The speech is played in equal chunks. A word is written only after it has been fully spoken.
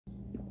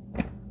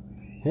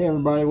Hey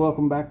everybody,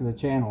 welcome back to the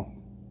channel.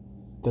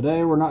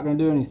 Today we're not going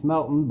to do any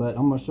smelting, but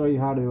I'm going to show you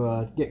how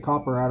to get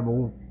copper out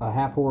of a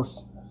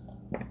half-horse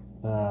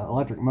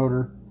electric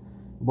motor.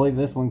 I believe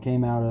this one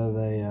came out of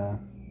a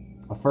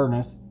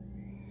furnace.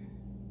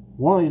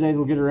 One of these days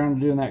we'll get around to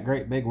doing that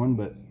great big one,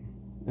 but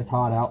it's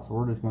hot out, so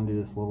we're just going to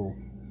do this little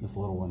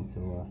one.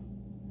 So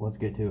let's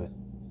get to it.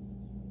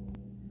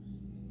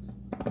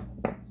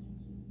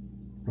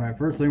 Alright,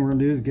 first thing we're going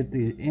to do is get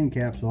the end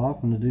caps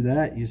off, and to do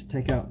that you just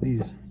take out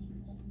these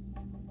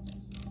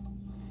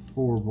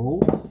 4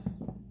 bolts.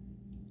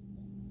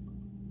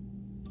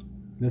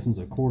 This one's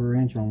a 1/4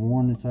 inch on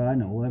one side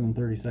and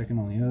 11/32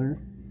 on the other.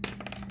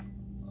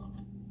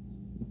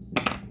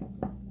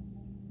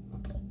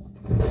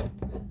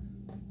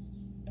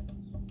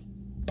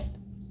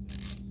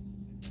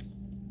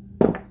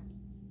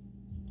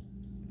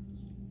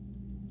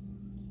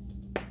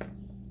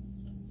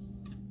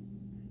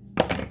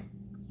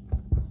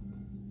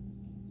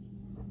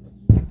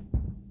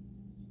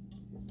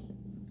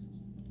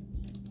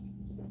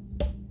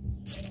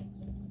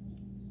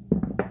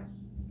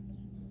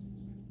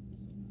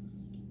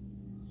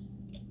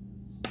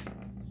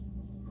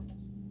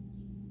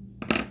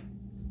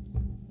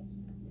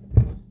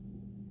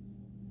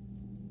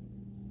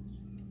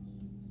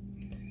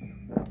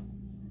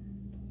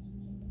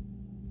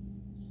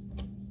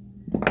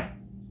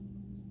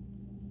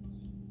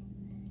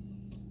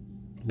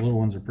 The little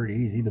ones are pretty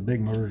easy. The big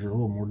motors are a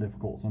little more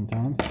difficult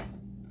sometimes.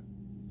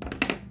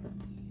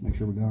 Make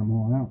sure we got them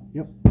all out.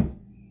 Yep.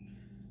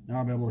 Now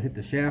I'll be able to hit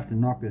the shaft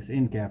and knock this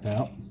end cap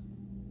out.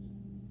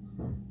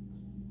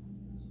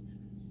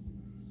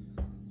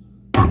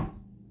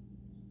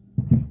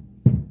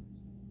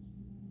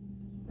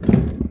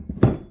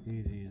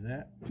 Easy as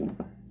that.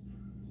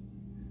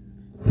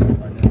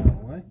 Slide that out of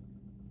the way.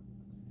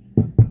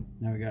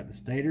 Now we got the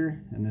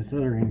stator and this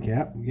other end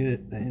cap. We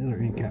get the other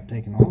end cap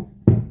taken off.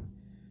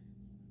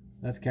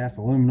 That's cast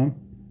aluminum.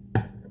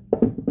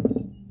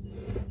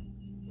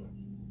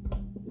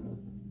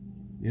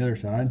 The other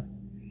side,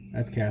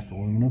 that's cast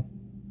aluminum.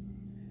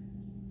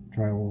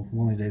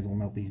 One of these days we'll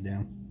melt these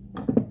down.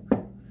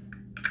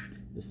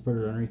 Just put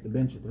it underneath the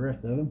bench with the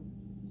rest of them.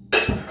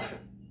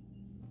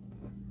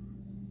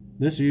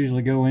 This will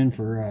usually go in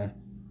for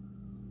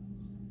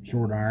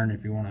short iron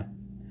if you want to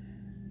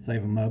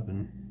save them up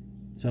and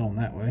sell them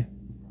that way.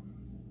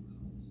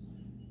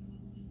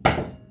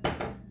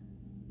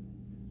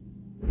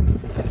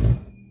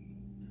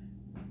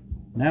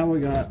 Now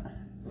we got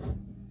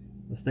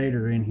the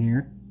stator in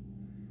here.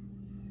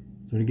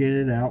 So to get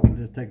it out, we'll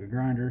just take a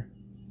grinder,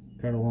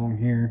 cut along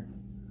here,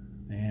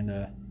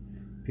 and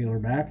peel her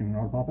back, and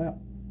it'll pop out.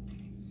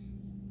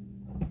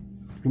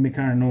 It's going to be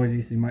kind of noisy,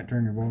 so you might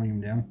turn your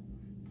volume down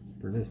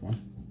for this one.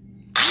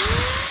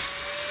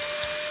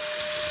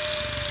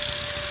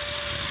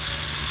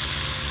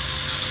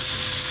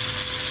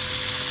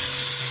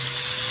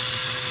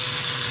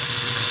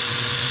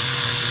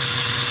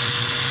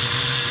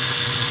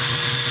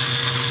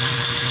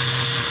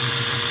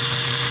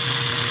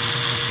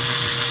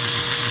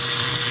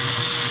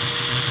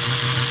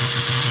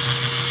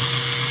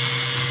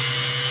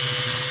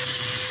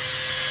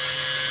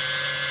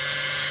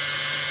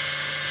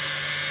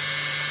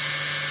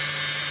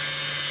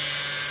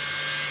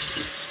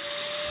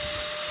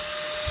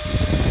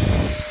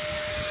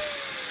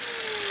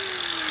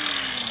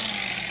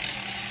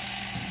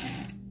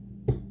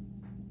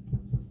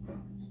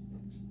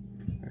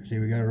 See,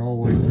 we got it all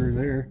the way through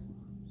there.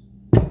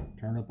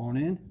 Turn up on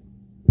in.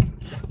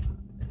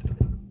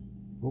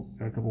 Oh,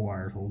 got a couple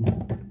wires holding.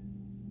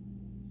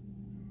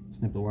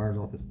 Snip the wires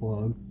off this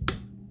plug.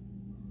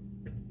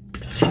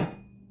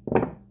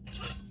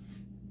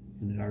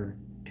 And then our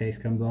case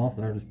comes off.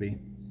 That'll just be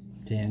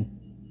 10.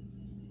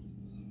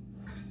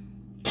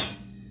 So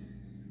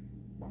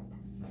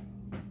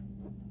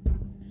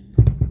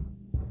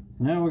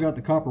now we got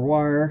the copper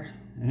wire,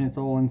 and it's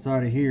all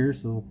inside of here.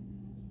 So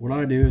what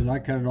I do is I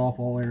cut it off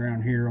all the way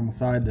around here on the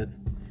side that's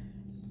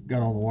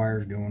got all the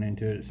wires going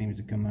into it. It seems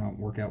to come out and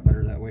work out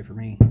better that way for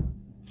me.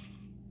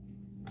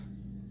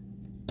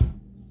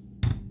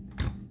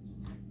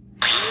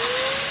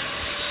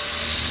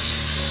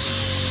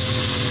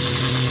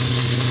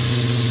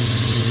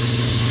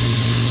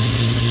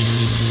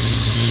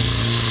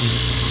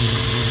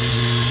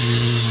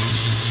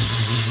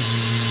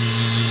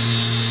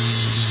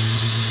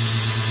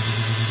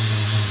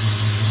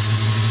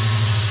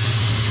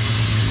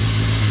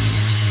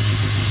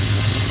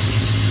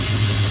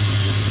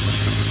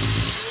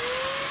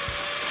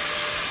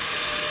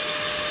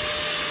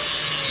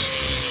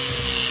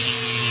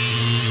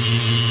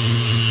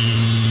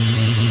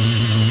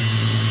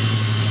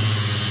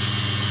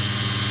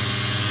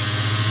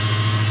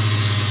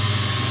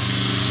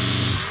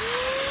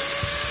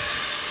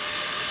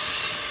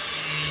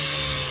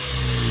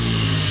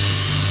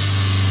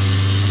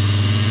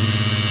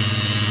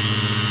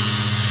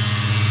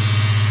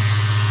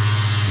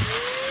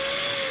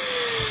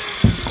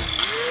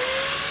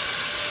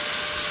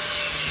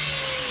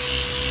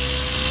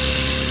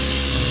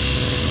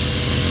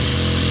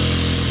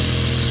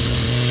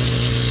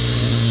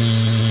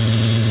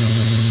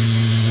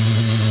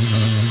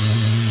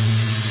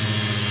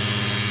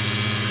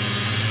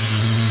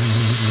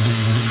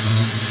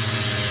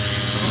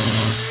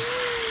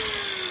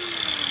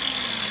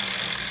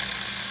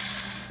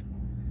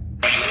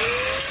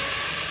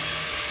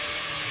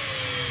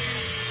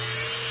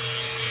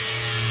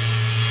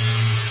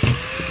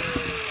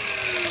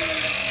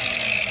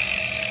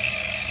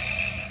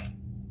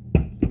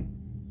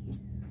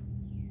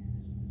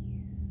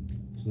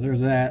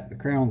 that, the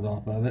crown's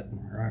off of it,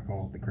 or I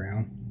call it the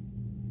crown.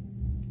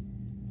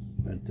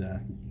 But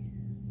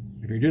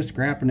if you're just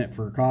scrapping it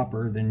for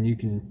copper, then you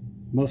can,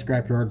 most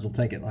scrap yards will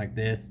take it like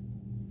this.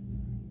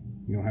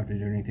 You don't have to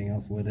do anything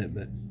else with it.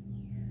 But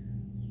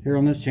here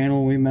on this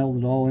channel, we meld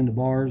it all into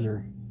bars,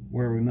 or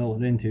where we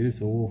meld it into,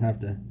 so we'll have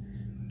to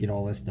get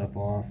all this stuff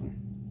off and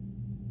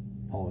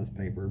all this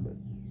paper. But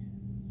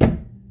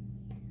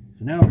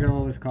so now we've got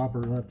all this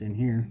copper left in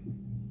here.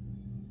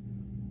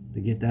 To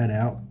get that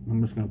out,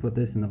 I'm just going to put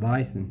this in the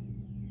vise and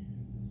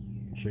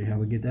I'll show you how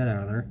we get that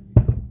out of there.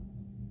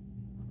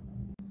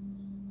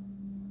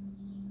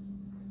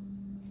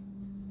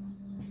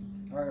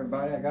 Alright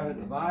everybody, I got it in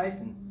the vise,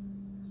 and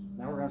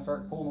now we're going to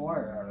start pulling the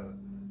wire out of it.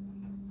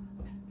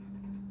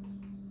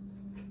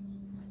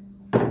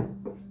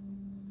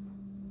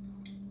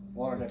 A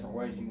lot of different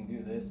ways you can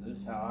do this. This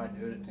is how I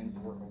do it. It seems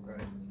to work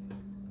okay.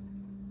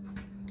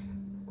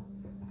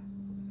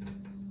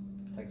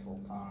 Takes a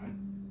little time.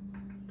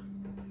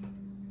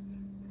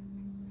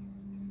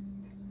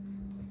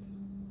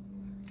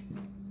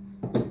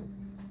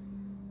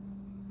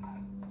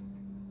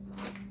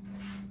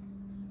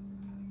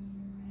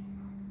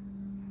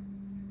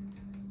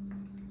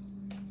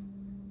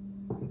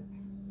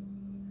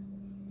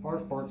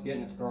 Hardest part's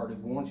getting it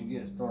started, but once you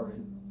get it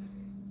started,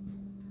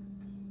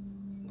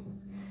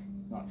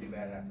 it's not too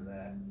bad after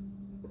that.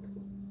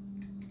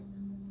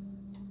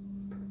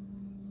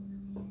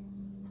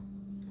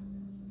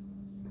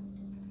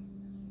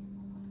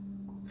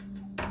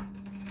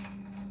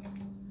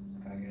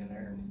 Kind of get in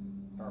there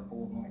and start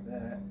pulling like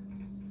that.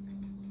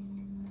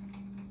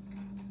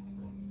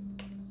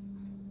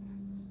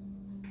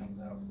 Comes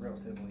out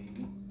relatively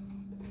easy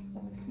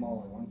on the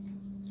smaller ones.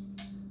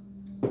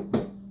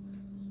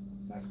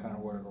 That's kind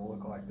of what it'll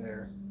look like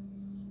there.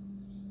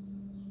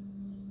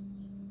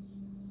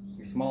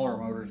 Your smaller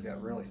motors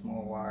got really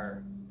small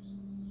wire,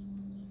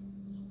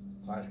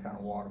 so I just kind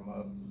of wad them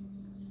up.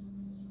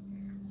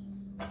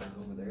 Put it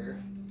over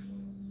there.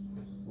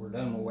 We're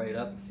done, we'll weigh it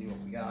up and see what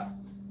we got.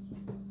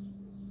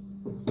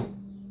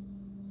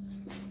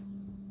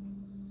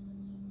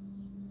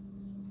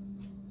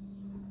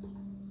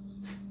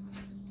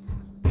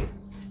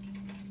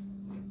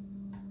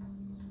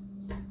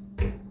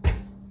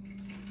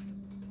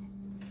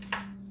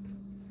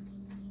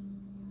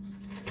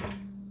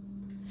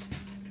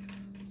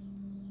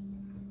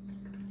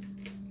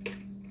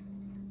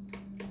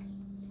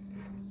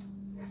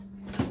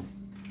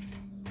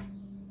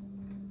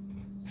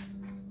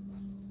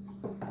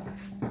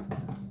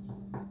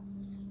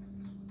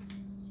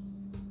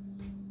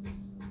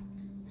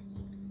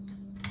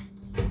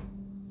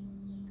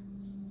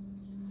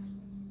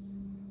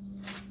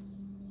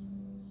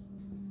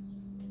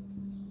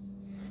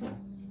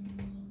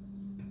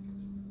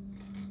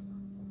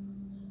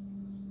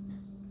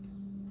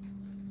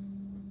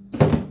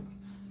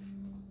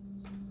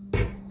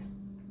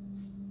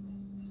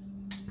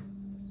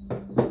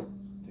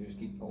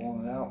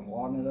 Pulling it out and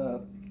wadding it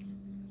up.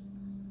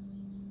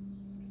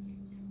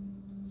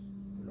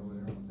 Put it over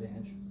there on the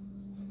bench.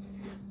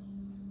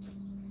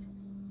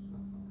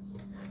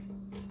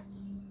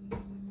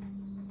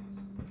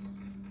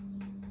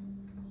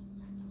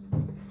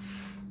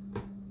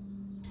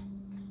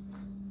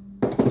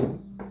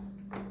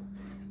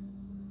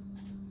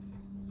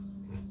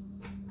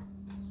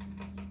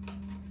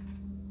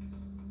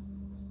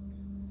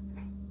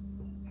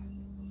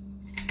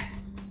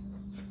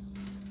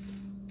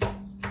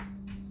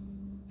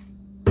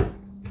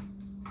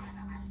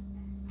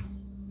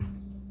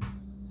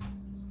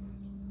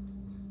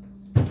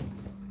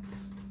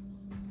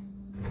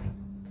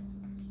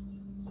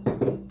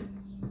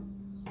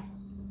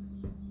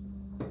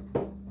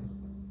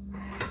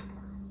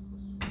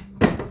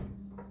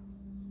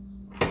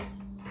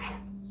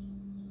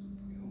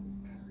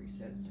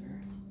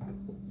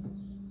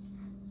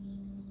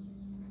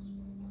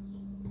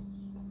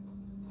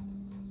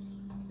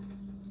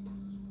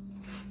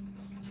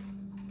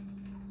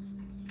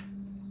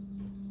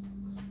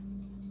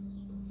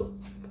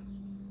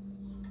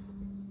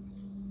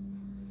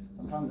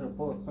 Sometimes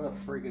it'll put up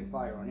a pretty good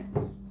fire on you.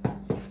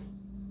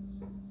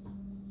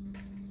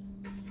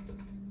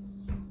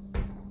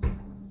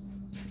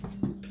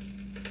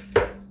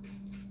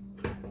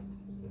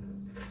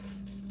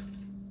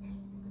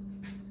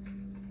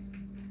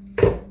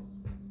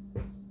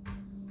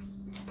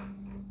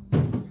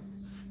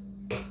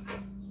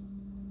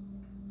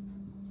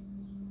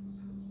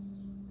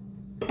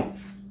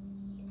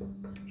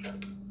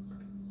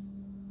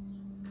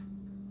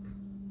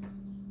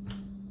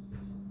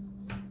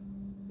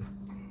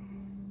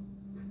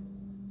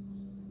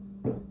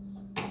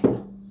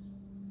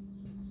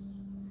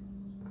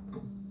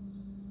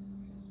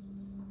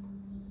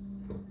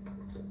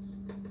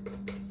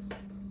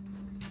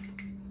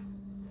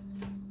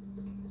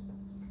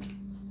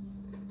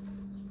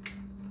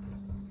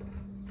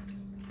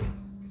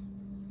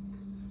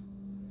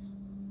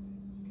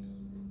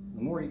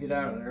 The more you get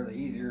out of there, the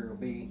easier it'll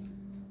be.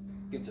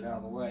 Gets it out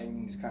of the way, and you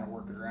can just kind of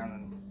work it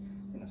around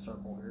in a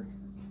circle here.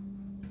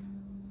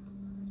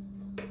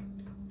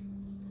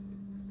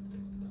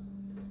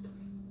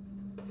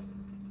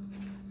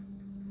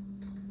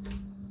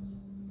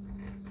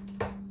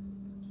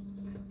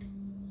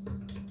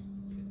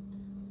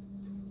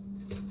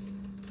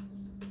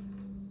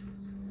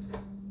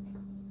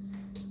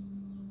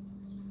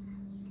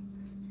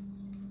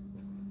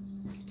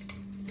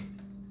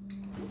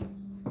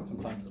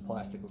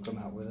 plastic will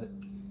come out with it.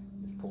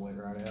 Just pull it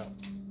right out.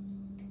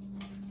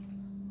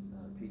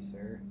 Another piece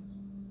there.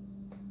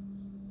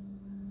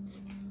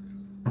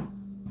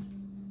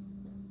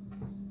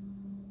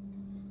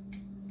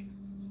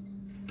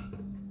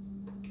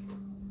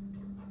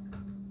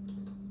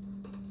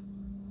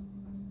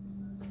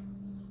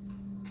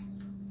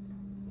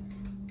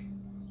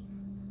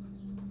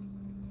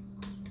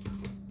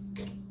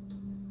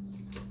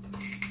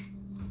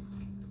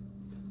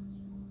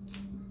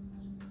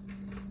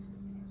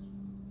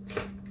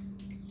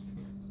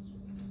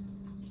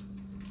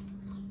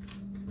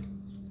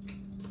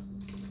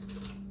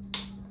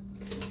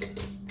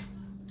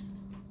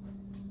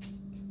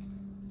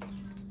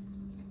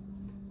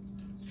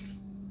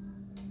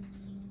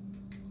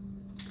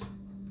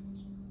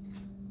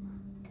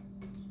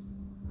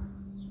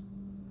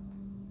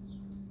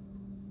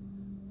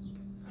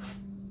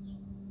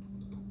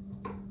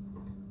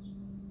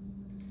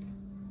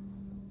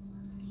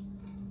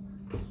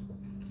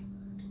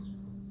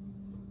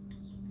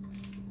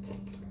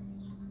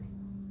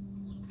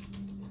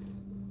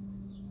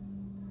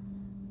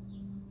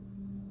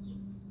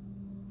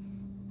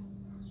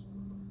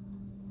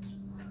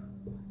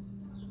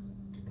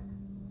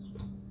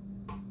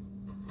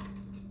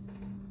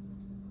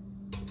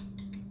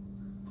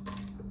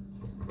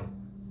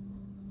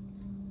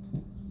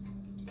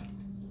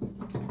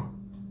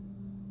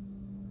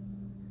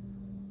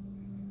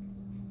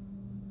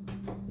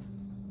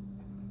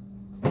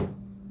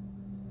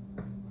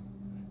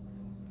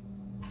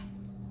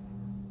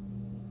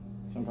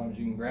 Sometimes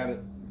you can grab it,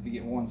 if you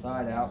get one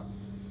side out,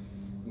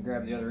 you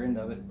grab the other end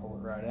of it and pull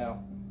it right out.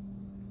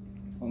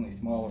 Only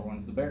smaller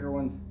ones. The bigger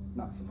ones,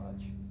 not so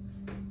much.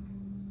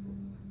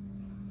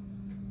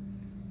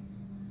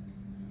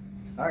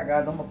 Alright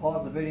guys, I'm going to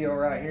pause the video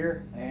right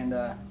here, and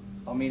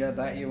I'll meet up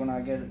at you when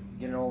I get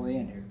it all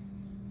in here.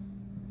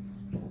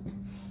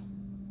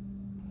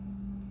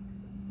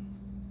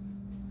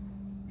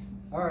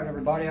 Alright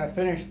everybody, I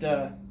finished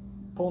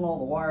pulling all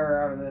the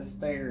wire out of this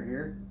stator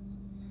here.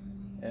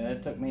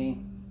 It took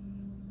me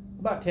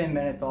about 10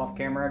 minutes off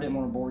camera. I didn't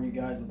want to bore you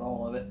guys with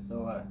all of it,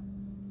 so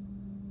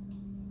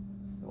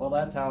well,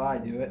 that's how I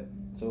do it.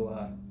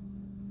 So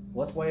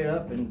let's weigh it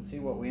up and see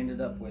what we ended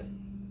up with.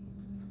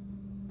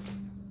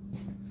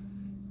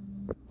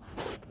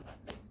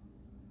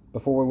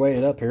 Before we weigh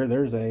it up here,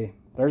 there's a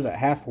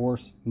half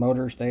horse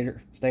motor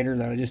stator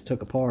that I just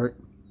took apart,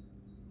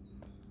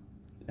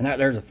 and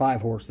there's a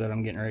 5 horse that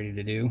I'm getting ready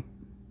to do.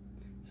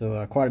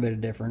 So quite a bit of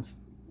difference.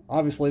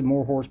 Obviously, the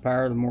more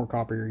horsepower, the more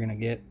copper you're going to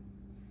get.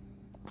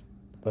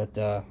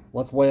 But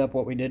let's weigh up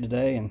what we did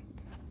today and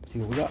see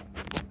what we got.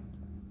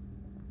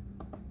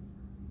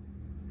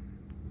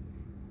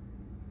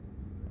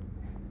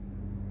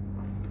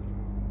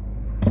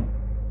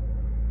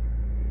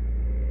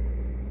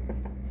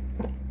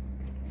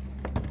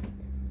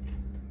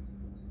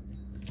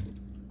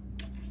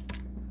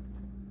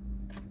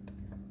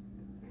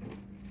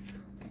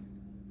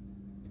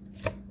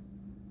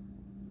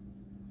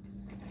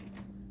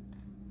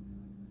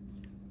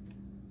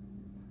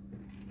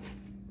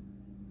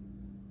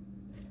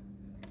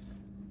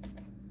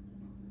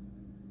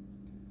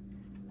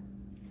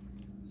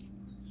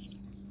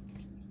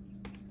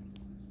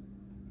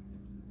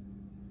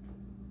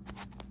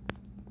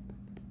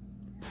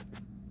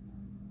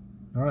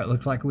 Alright,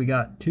 looks like we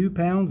got 2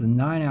 pounds and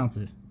 9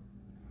 ounces.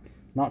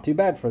 Not too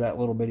bad for that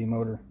little bitty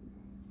motor.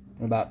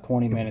 About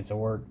 20 minutes of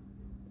work.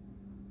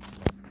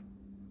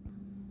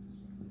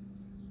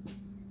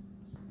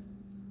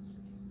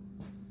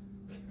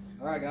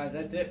 Alright guys,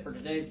 that's it for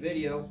today's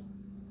video.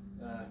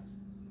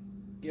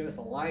 Give us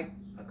a like,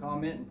 a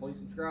comment, and please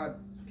subscribe.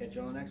 Catch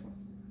you on the next one.